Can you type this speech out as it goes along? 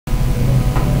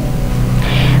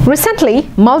Recently,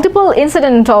 multiple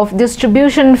incidents of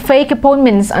distribution fake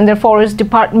appointments under Forest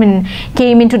Department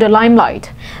came into the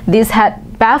limelight. This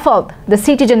had baffled the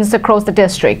citizens across the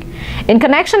district. In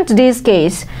connection to this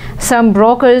case, some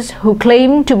brokers who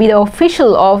claimed to be the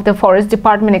official of the Forest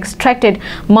Department extracted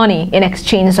money in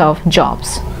exchange of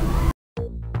jobs.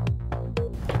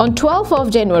 On 12th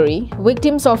of January,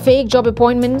 victims of fake job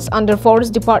appointments under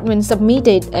Forest Department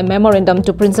submitted a memorandum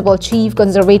to Principal Chief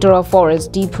Conservator of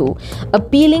Forest Depot,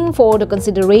 appealing for the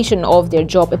consideration of their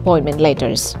job appointment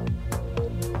letters.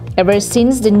 Ever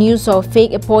since the news of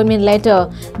fake appointment letter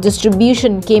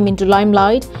distribution came into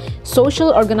limelight,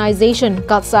 social organization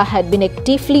CATSA had been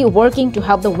actively working to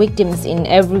help the victims in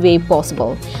every way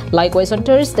possible. Likewise, on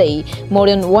Thursday, more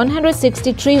than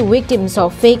 163 victims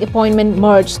of fake appointment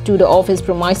marched to the office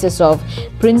premises of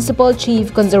Principal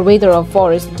Chief Conservator of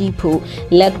Forest Depot,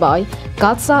 led by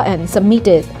CATSA, and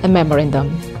submitted a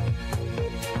memorandum.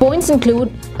 Points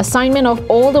include assignment of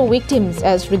all the victims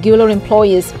as regular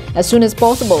employees as soon as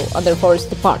possible under Forest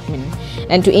Department,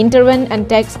 and to intervene and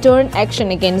take stern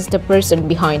action against the person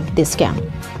behind this scam.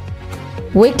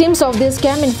 Victims of this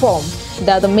scam informed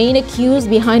that the main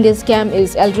accused behind this scam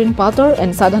is Eldrin Pator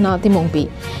and Sadhana Timongpi.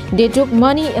 They took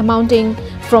money amounting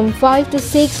from 5 to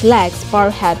 6 lakhs per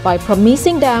head by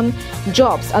promising them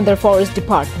jobs under Forest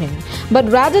Department.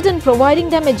 But rather than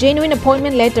providing them a genuine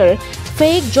appointment letter,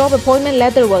 fake job appointment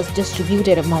letter was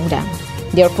distributed among them.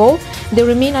 Therefore, they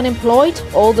remain unemployed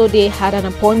although they had an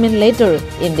appointment letter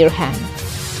in their hand.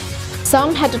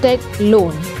 Some had to take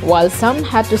loan, while some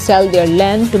had to sell their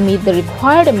land to meet the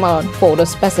required amount for the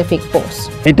specific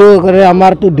post. Itu kare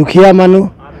amar tu dukhiya manu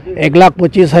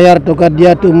 1,25,000 toka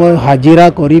dia tu moi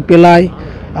hajira kori pelai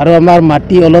aru amar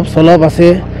mati olop solop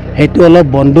ase hetu olop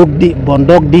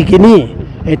bondok di kini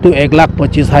etu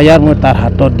 1,25,000 moi tar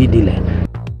hatot di dile.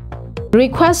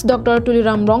 Request Dr.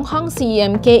 Tuliram Ronghang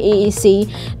CEM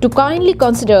KAEC to kindly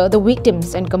consider the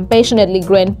victims and compassionately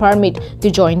grant permit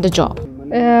to join the job.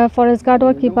 Forest Guard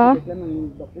or kiba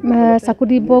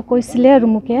sakudi bo koisile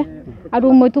rumuke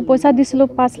aru moi tu paisa disilo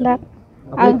 5 lakh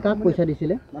Ka paisa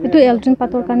disile etu Eldrin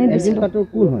Pator kane disilo Pator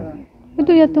kun hoy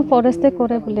etu yato forest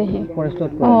kore bole he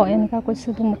enka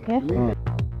koise tu muke.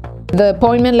 The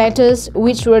appointment letters,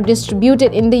 which were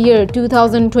distributed in the year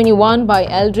 2021 by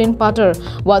Eldrin Pator,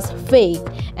 was fake,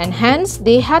 and hence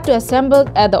they had to assemble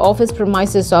at the office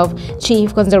premises of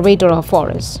Chief Conservator of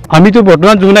Forest. আমি তো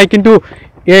বর্তমান জুনাই কিন্তু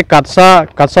এই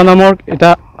কাটসা নামৰ এটা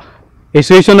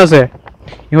association আছে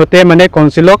ইহতে মানে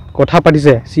কাউন্সিলক কথা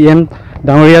পাতিছে সিএম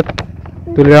ডাঙৰীয়া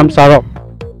Tuliram সাৰক.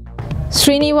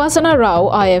 Srinivasana Rao,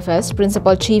 IFS,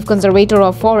 Principal Chief Conservator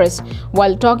of Forest,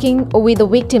 while talking with the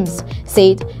victims,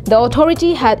 said the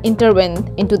authority had intervened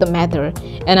into the matter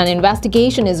and an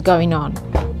investigation is going on.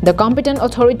 The competent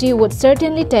authority would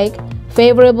certainly take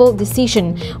favorable decision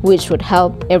which would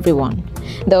help everyone.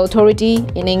 The authority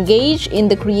engaged in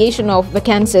the creation of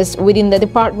vacancies within the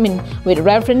department with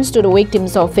reference to the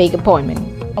victims of fake appointment.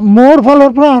 More follow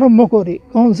प्रारंभ करी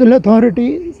council authority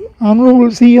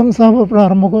honorable CM साहब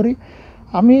प्रारंभ करी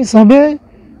আমি সবে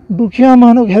দুখিয়া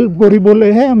মানুষ help করিবলে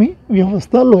হে আমি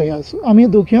ব্যবস্থা লই আছো আমি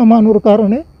দুখিয়া মানুর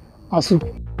কারণে আসু.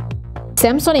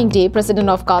 Samson Ingti, President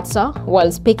of CATSA,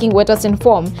 while speaking with us,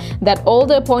 informed that all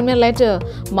the appointment letter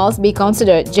must be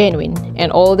considered genuine and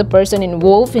all the person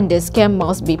involved in this scam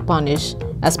must be punished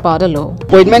as per the law.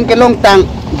 Appointment ke long tang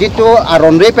jitu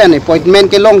aron repen appointment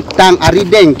ke long tang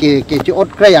arideng ke chot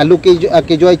kre alu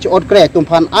ke joy chot kre tum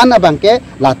phan an abang ke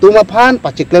la tuma phan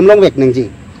pachiklem long wek nang ji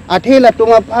athe la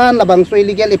tuma phan la bang soi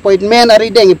legal appointment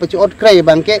arideng chot kre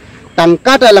bang ke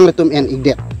tangkat alang tum en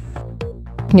igdet.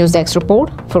 News Desk report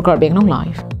for Karbeng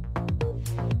Live.